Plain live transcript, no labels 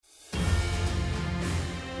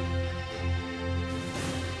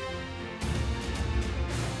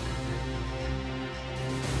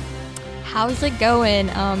How's it going?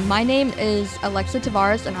 My name is Alexa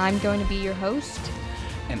Tavares, and I'm going to be your host.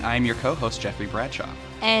 And I'm your co-host, Jeffrey Bradshaw.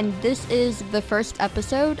 And this is the first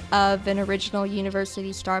episode of an original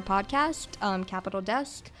University Star podcast, Capitol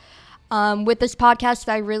Desk. With this podcast,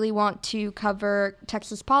 I really want to cover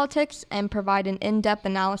Texas politics and provide an in-depth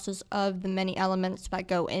analysis of the many elements that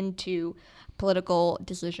go into political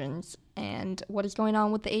decisions and what is going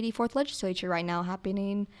on with the 84th legislature right now,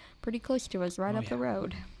 happening pretty close to us, right up the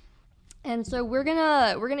road. And so we're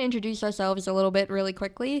gonna introduce ourselves a little bit really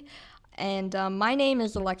quickly. And my name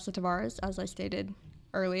is Alexa Tavares, as I stated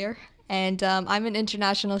earlier. And I'm an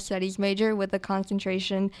international studies major with a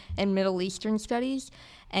concentration in Middle Eastern studies.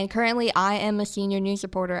 And currently I am a senior news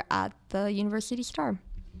reporter at the University Star.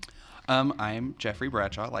 I'm Jeffrey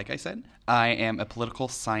Bradshaw, like I said. I am a political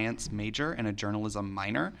science major and a journalism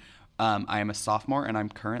minor. I am a sophomore, and I'm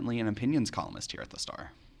currently an opinions columnist here at the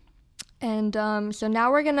Star. And so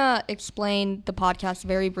now we're going to explain the podcast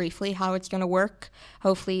very briefly, how it's going to work,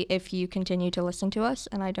 hopefully if you continue to listen to us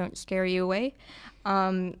and I don't scare you away.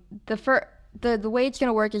 The way it's going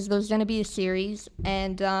to work is there's going to be a series,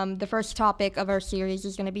 and the first topic of our series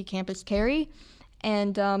is going to be Campus Carry.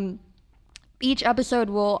 And each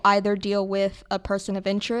episode will either deal with a person of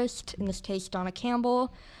interest, in this case Donna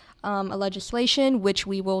Campbell, a legislation, which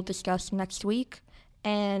we will discuss next week,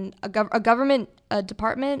 and a government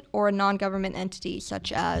department or a non-government entity,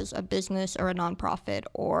 such as a business or a nonprofit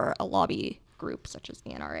or a lobby group, such as the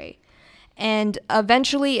NRA. And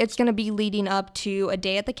eventually it's going to be leading up to a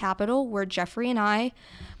day at the Capitol where Jeffrey and I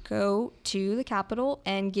go to the Capitol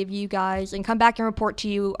and give you guys and come back and report to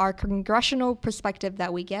you our congressional perspective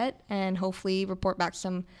that we get, and hopefully report back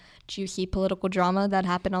some juicy political drama that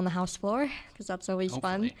happened on the House floor, because that's always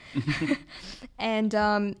fun. And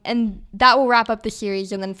that will wrap up the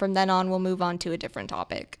series, and then from then on we'll move on to a different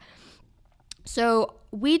topic. So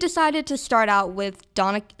we decided to start out with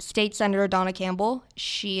State Senator Donna Campbell.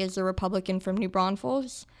 She is a Republican from New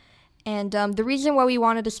Braunfels. And the reason why we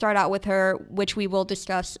wanted to start out with her, which we will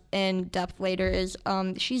discuss in depth later, is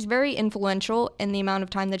she's very influential in the amount of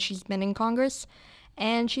time that she's been in Congress.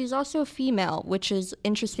 And she's also a female, which is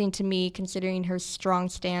interesting to me considering her strong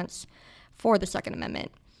stance for the Second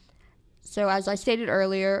Amendment. So as I stated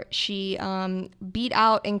earlier, she beat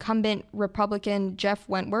out incumbent Republican Jeff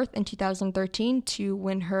Wentworth in 2013 to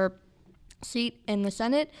win her seat in the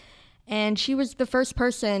Senate. And she was the first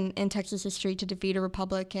person in Texas history to defeat a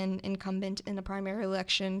Republican incumbent in the primary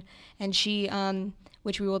election. And she,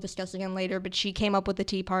 which we will discuss again later, but she came up with the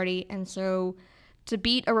Tea Party. And so to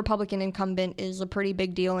beat a Republican incumbent is a pretty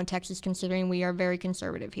big deal in Texas, considering we are very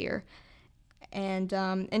conservative here. And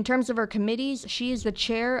in terms of her committees, she is the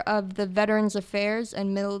chair of the Veterans Affairs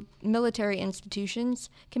and Military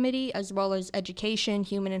Institutions Committee, as well as Education,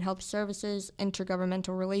 Human and Health Services,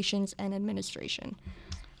 Intergovernmental Relations, and Administration.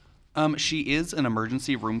 She is an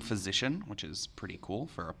emergency room physician, which is pretty cool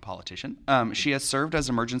for a politician. She has served as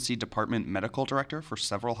emergency department medical director for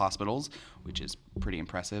several hospitals, which is pretty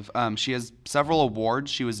impressive. She has several awards.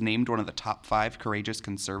 She was named one of the top 5 courageous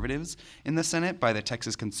conservatives in the Senate by the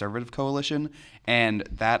Texas Conservative Coalition, and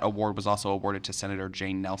that award was also awarded to Senator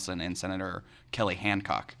Jane Nelson and Senator Kelly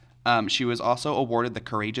Hancock. She was also awarded the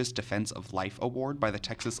Courageous Defense of Life Award by the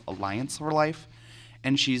Texas Alliance for Life,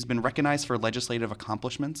 and she's been recognized for legislative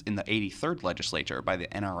accomplishments in the 83rd legislature by the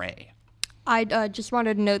NRA. I just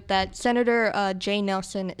wanted to note that Senator Jane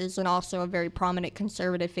Nelson is also a very prominent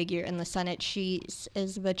conservative figure in the Senate. She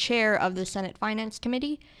is the chair of the Senate Finance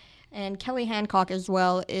Committee, and Kelly Hancock as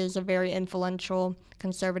well is a very influential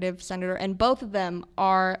conservative senator, and both of them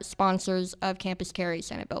are sponsors of Campus Carry,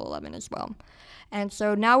 Senate Bill 11 as well. And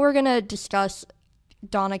so now we're going to discuss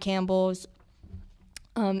Donna Campbell's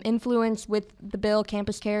influence with the bill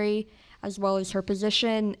Campus Carry, as well as her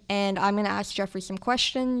position, and I'm going to ask Jeffrey some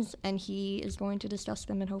questions, and he is going to discuss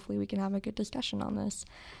them, and hopefully we can have a good discussion on this.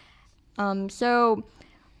 So,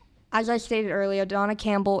 as I stated earlier, Donna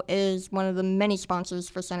Campbell is one of the many sponsors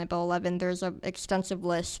for Senate Bill 11. There's an extensive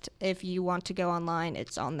list. If you want to go online,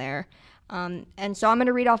 it's on there. And so I'm going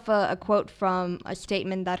to read off a quote from a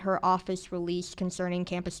statement that her office released concerning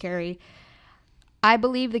Campus Carry. I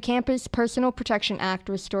believe the Campus Personal Protection Act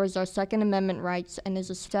restores our Second Amendment rights and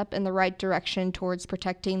is a step in the right direction towards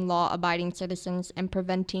protecting law-abiding citizens and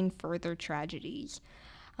preventing further tragedies.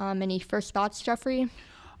 Any first thoughts, Jeffrey?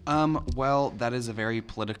 Well, that is a very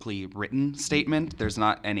politically written statement. There's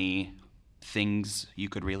not any things you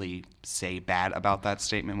could really say bad about that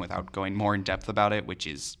statement without going more in depth about it, which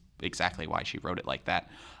is exactly why she wrote it like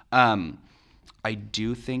that. I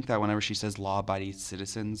do think that whenever she says law-abiding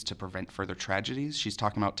citizens to prevent further tragedies, she's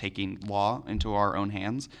talking about taking law into our own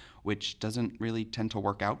hands, which doesn't really tend to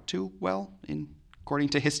work out too well according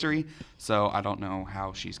to history. So I don't know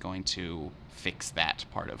how she's going to fix that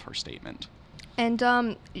part of her statement.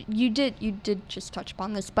 And you did just touch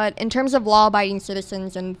upon this, but in terms of law-abiding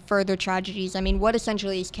citizens and further tragedies, I mean, what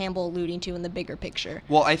essentially is Campbell alluding to in the bigger picture?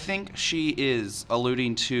 Well, I think she is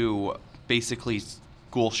alluding to basically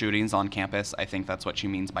school shootings on campus. I think that's what she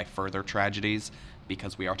means by further tragedies,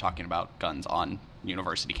 because we are talking about guns on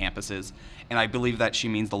university campuses. And I believe that she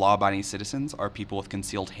means the law-abiding citizens are people with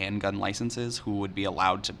concealed handgun licenses who would be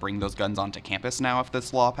allowed to bring those guns onto campus now if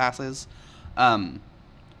this law passes.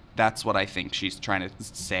 That's what I think she's trying to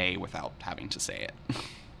say without having to say it.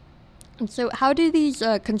 And so how do these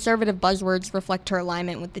conservative buzzwords reflect her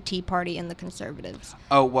alignment with the Tea Party and the conservatives?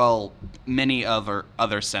 Oh, well, many other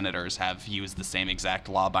senators have used the same exact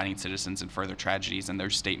law-abiding citizens and further tragedies in their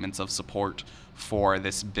statements of support for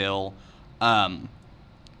this bill.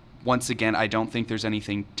 Once again, I don't think there's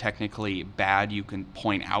anything technically bad you can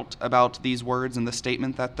point out about these words in the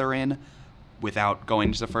statement that they're in, without going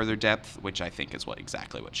into further depth, which I think is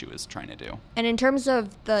exactly what she was trying to do. And in terms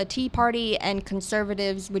of the Tea Party and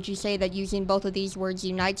conservatives, would you say that using both of these words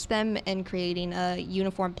unites them in creating a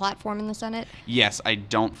uniform platform in the Senate? Yes, I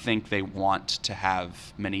don't think they want to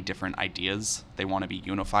have many different ideas. They want to be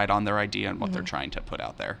unified on their idea and what they're trying to put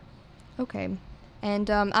out there. Okay.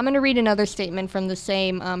 And I'm going to read another statement from the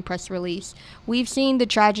same press release. We've seen the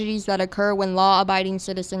tragedies that occur when law-abiding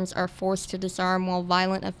citizens are forced to disarm while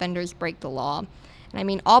violent offenders break the law. And I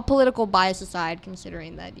mean, all political bias aside,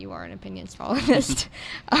 considering that you are an opinions columnist,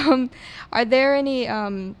 are there any,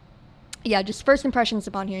 just first impressions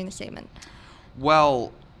upon hearing the statement?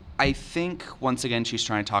 Well, I think, once again, she's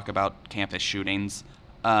trying to talk about campus shootings,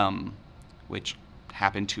 which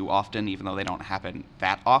happen too often, even though they don't happen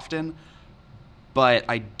that often. But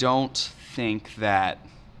I don't think that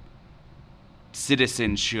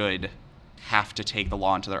citizens should have to take the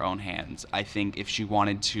law into their own hands. I think if she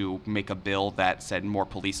wanted to make a bill that said more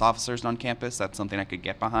police officers on campus, that's something I could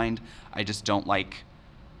get behind. I just don't like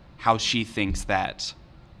how she thinks that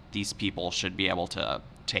these people should be able to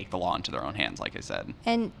take the law into their own hands, like I said.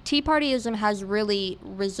 And Tea Partyism has really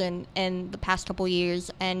risen in the past couple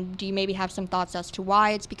years, and do you maybe have some thoughts as to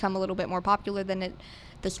why it's become a little bit more popular than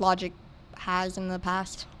this logic has in the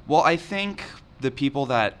past? Well, I think the people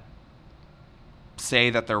that say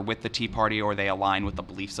that they're with the Tea Party or they align with the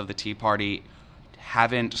beliefs of the Tea Party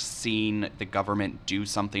haven't seen the government do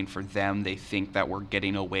something for them. They think that we're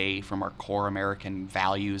getting away from our core American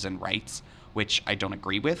values and rights, which I don't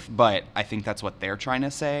agree with, but I think that's what they're trying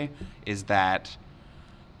to say, is that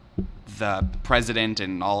the president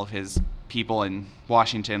and all of his people in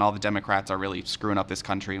Washington, all the Democrats, are really screwing up this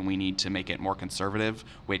country and we need to make it more conservative,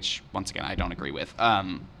 which, once again, I don't agree with.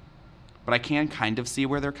 But I can kind of see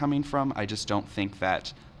where they're coming from. I just don't think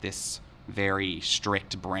that this very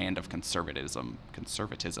strict brand of conservatism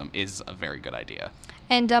is a very good idea.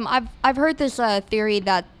 And I've heard this theory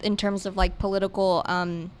that in terms of like political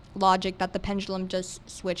logic, that the pendulum just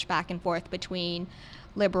switched back and forth between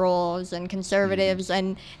liberals and conservatives,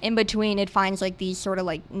 and in between it finds like these sort of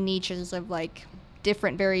like niches of like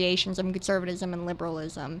different variations of conservatism and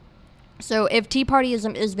liberalism. So if Tea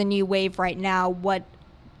Partyism is the new wave right now, what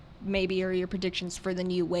maybe are your predictions for the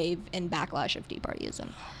new wave and backlash of Tea Partyism?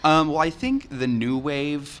 Well, I think the new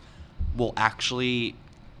wave will actually,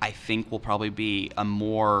 will probably be a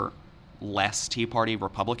more less Tea Party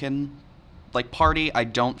Republican like party. I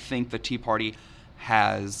don't think the Tea Party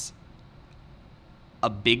has a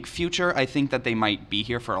big future. I think that they might be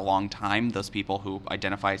here for a long time, those people who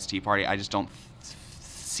identify as Tea Party. I just don't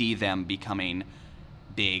see them becoming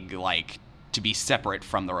big, like, to be separate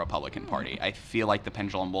from the Republican Party. I feel like the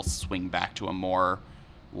pendulum will swing back to a more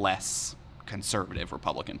less conservative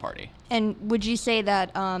Republican Party. And would you say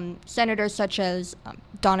that senators such as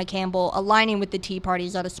Donna Campbell aligning with the Tea Party,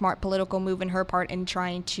 is that a smart political move in her part in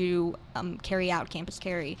trying to carry out Campus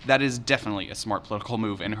Carry? That is definitely a smart political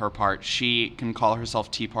move in her part. She can call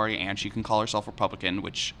herself Tea Party and she can call herself Republican,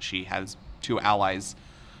 which she has two allies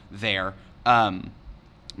there.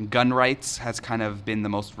 Gun rights has kind of been the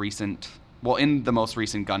most recent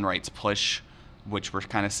gun rights push, which we're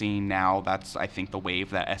kind of seeing now. That's, I think, the wave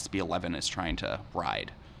that SB 11 is trying to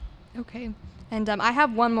ride. Okay. And I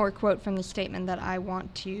have one more quote from the statement that I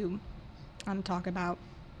want to talk about.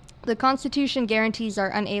 The Constitution guarantees our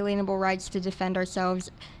unalienable rights to defend ourselves,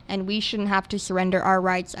 and we shouldn't have to surrender our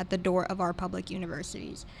rights at the door of our public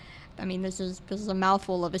universities. I mean, this is a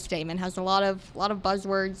mouthful of a statement. Has a lot of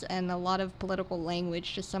buzzwords and a lot of political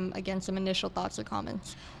language. Just some initial thoughts or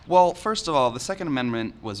comments. Well, first of all, the Second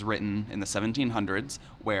Amendment was written in the 1700s,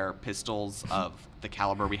 where pistols of the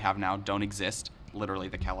caliber we have now don't exist. Literally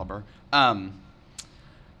the caliber.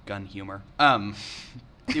 Gun humor.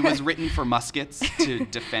 It was written for muskets to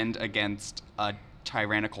defend against a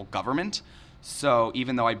tyrannical government. So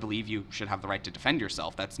even though I believe you should have the right to defend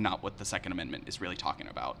yourself, that's not what the Second Amendment is really talking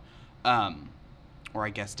about. Or I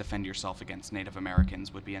guess defend yourself against Native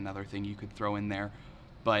Americans would be another thing you could throw in there,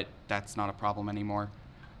 but that's not a problem anymore.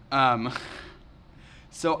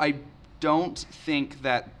 So I don't think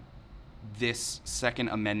that this Second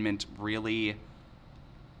Amendment really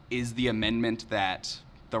is the amendment that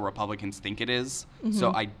the Republicans think it is.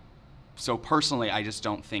 Mm-hmm. So personally, I just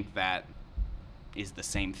don't think that is the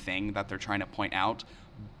same thing that they're trying to point out.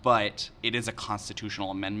 But it is a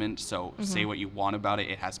constitutional amendment, so say what you want about it.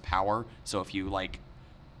 It has power. So if you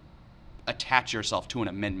attach yourself to an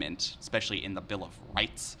amendment, especially in the Bill of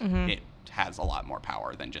Rights, it has a lot more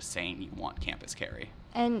power than just saying you want campus carry.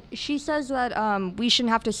 And she says that we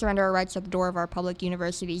shouldn't have to surrender our rights at the door of our public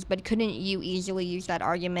universities, but couldn't you easily use that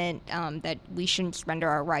argument that we shouldn't surrender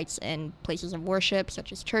our rights in places of worship,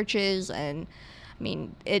 such as churches? And, I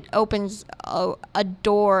mean, it opens a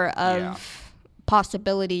door of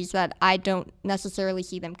possibilities that I don't necessarily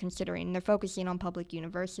see them considering. They're focusing on public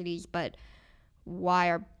universities, but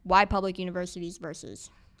why public universities versus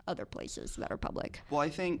other places that are public? Well, I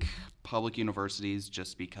think public universities,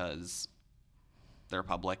 just because they're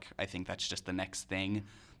public, I think that's just the next thing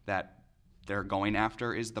that they're going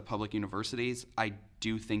after is the public universities. I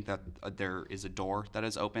do think that there is a door that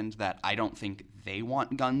is opened that I don't think they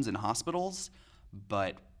want guns in hospitals,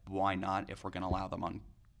 but why not if we're going to allow them on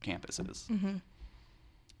campuses? Mm-hmm.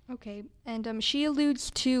 Okay, and she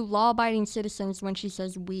alludes to law-abiding citizens when she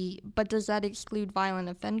says we, but does that exclude violent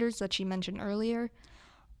offenders that she mentioned earlier?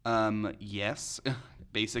 Yes.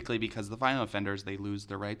 Basically, because the violent offenders, they lose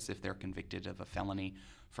their rights if they're convicted of a felony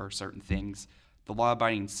for certain things. The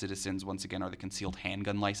law-abiding citizens, once again, are the concealed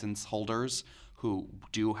handgun license holders who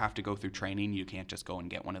do have to go through training. You can't just go and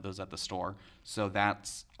get one of those at the store. So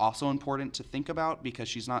that's also important to think about, because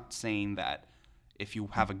she's not saying that if you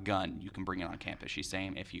have a gun, you can bring it on campus. She's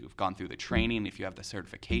saying if you've gone through the training, if you have the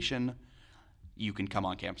certification, you can come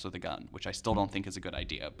on campus with a gun, which I still don't think is a good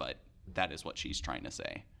idea, but that is what she's trying to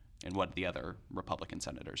say and what the other Republican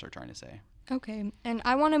senators are trying to say. Okay, and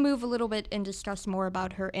I want to move a little bit and discuss more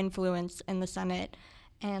about her influence in the Senate.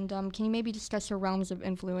 And can you maybe discuss her realms of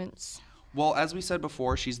influence? Well, as we said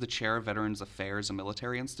before, she's the chair of Veterans Affairs and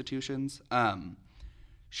Military Institutions.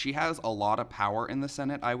 She has a lot of power in the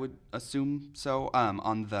Senate, I would assume so.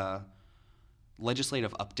 On the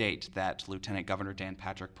legislative update that Lieutenant Governor Dan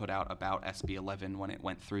Patrick put out about SB 11 when it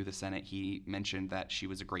went through the Senate, he mentioned that she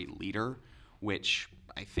was a great leader, which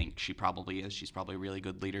I think she probably is. She's probably a really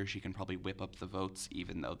good leader. She can probably whip up the votes,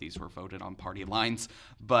 even though these were voted on party lines.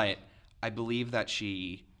 But I believe that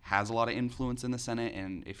she has a lot of influence in the Senate,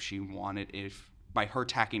 and if by her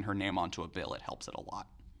tacking her name onto a bill, it helps it a lot.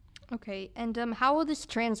 Okay, and how will this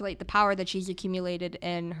translate the power that she's accumulated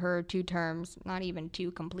in her 2 terms, not even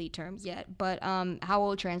 2 complete terms yet, but how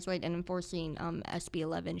will it translate in enforcing SB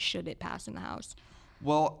 11 should it pass in the House?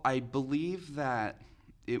 Well, I believe that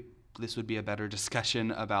this would be a better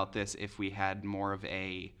discussion about this if we had more of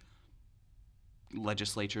a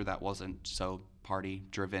legislature that wasn't so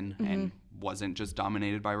party-driven and wasn't just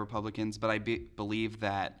dominated by Republicans, but I believe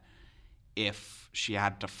that if she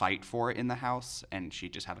had to fight for it in the House and she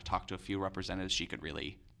just had to talk to a few representatives, she could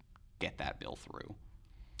really get that bill through.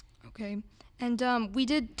 Okay. And we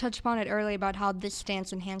did touch upon it earlier about how this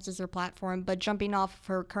stance enhances her platform, but jumping off of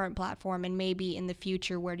her current platform and maybe in the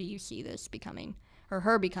future, where do you see this becoming, or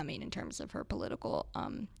her becoming, in terms of her political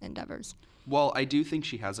endeavors? Well, I do think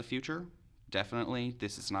she has a future. Definitely.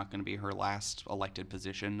 This is not going to be her last elected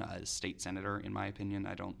position as state senator, in my opinion.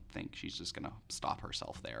 I don't think she's just going to stop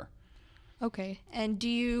herself there. Okay, and do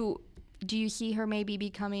you see her maybe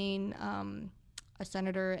becoming a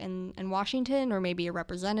senator in Washington, or maybe a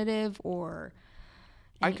representative, or?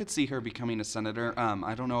 I could see her becoming a senator.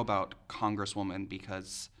 I don't know about congresswoman,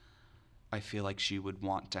 because I feel like she would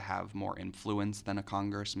want to have more influence than a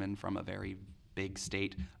congressman from a very big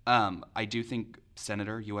state. I do think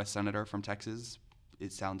senator, U.S. senator from Texas,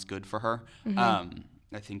 it sounds good for her.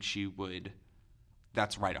 I think she would.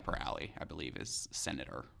 That's right up her alley, I believe, is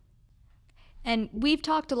senator. And we've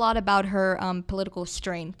talked a lot about her political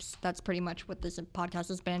strengths. That's pretty much what this podcast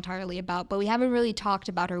has been entirely about. But we haven't really talked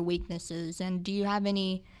about her weaknesses. And do you have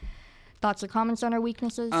any thoughts or comments on her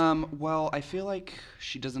weaknesses? Well, I feel like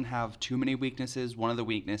she doesn't have too many weaknesses. One of the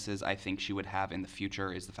weaknesses I think she would have in the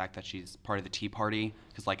future is the fact that she's part of the Tea Party.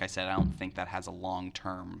 Because, like I said, I don't think that has a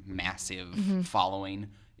long-term, massive following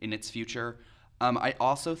in its future. I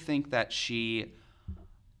also think that she,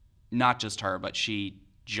 not just her, but she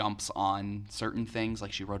jumps on certain things.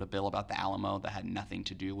 Like, she wrote a bill about the Alamo that had nothing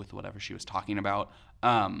to do with whatever she was talking about.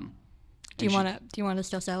 Do you want to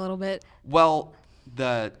discuss that a little bit? Well,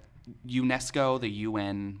 the UNESCO, the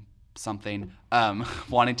UN something,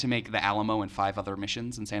 wanted to make the Alamo and 5 other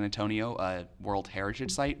missions in San Antonio a World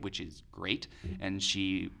Heritage Site, which is great. And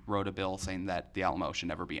she wrote a bill saying that the Alamo should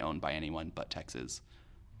never be owned by anyone but Texas.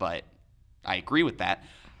 But I agree with that,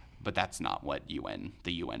 but that's not what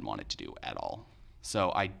the UN wanted to do at all.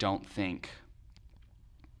 So I don't think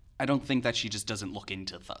that she just doesn't look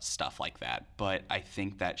into stuff like that, but I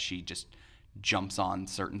think that she just jumps on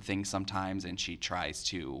certain things sometimes, and she tries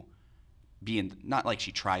to be in, not like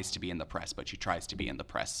she tries to be in the press, but she tries to be in the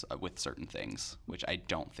press with certain things, which I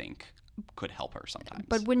don't think could help her sometimes.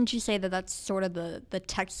 But wouldn't you say that that's sort of the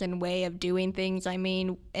Texan way of doing things? I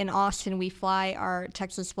mean, in Austin, we fly our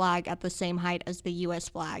Texas flag at the same height as the U.S.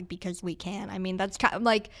 flag because we can. I mean, that's kind of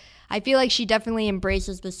like, I feel like she definitely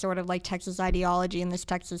embraces this sort of like Texas ideology and this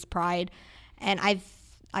Texas pride. And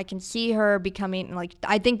I can see her becoming, like,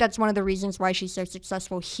 I think that's one of the reasons why she's so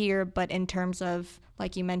successful here. But in terms of,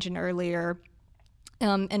 like you mentioned earlier,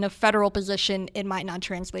 in a federal position, it might not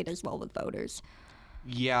translate as well with voters.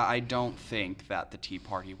 Yeah, I don't think that the Tea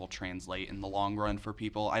Party will translate in the long run for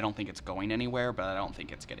people. I don't think it's going anywhere, but I don't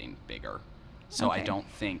think it's getting bigger. So okay.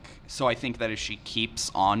 I think that if she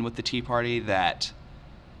keeps on with the Tea Party, that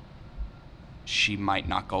she might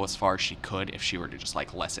not go as far as she could if she were to just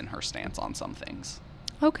like lessen her stance on some things.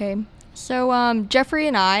 Okay. So Jeffrey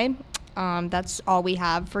and I, that's all we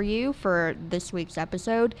have for you for this week's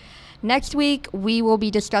episode. Next week, we will be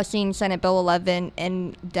discussing Senate Bill 11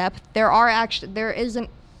 in depth. There isn't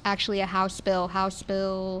actually a House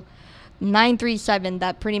Bill 937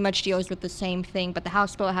 that pretty much deals with the same thing, but the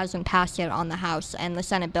House bill hasn't passed yet on the House, and the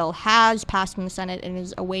Senate bill has passed in the Senate and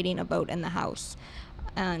is awaiting a vote in the House.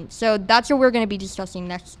 And so that's what we're going to be discussing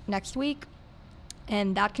next week.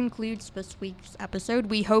 And that concludes this week's episode.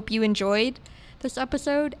 We hope you enjoyed this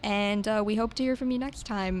episode, and we hope to hear from you next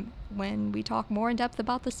time when we talk more in depth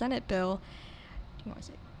about the Senate bill. Do you want to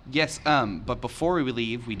say? Yes, but before we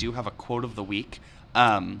leave, we do have a quote of the week.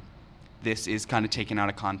 This is kind of taken out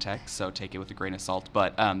of context, so take it with a grain of salt.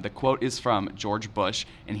 But the quote is from George Bush,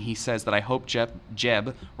 and he says that I hope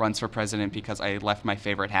Jeb runs for president because I left my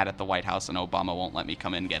favorite hat at the White House and Obama won't let me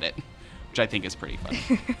come and get it, which I think is pretty funny.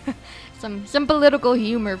 some political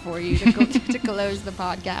humor for you to close the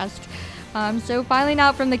podcast. So filing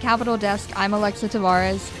out from the Capitol desk, I'm Alexa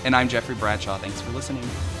Tavares. And I'm Jeffrey Bradshaw. Thanks for listening.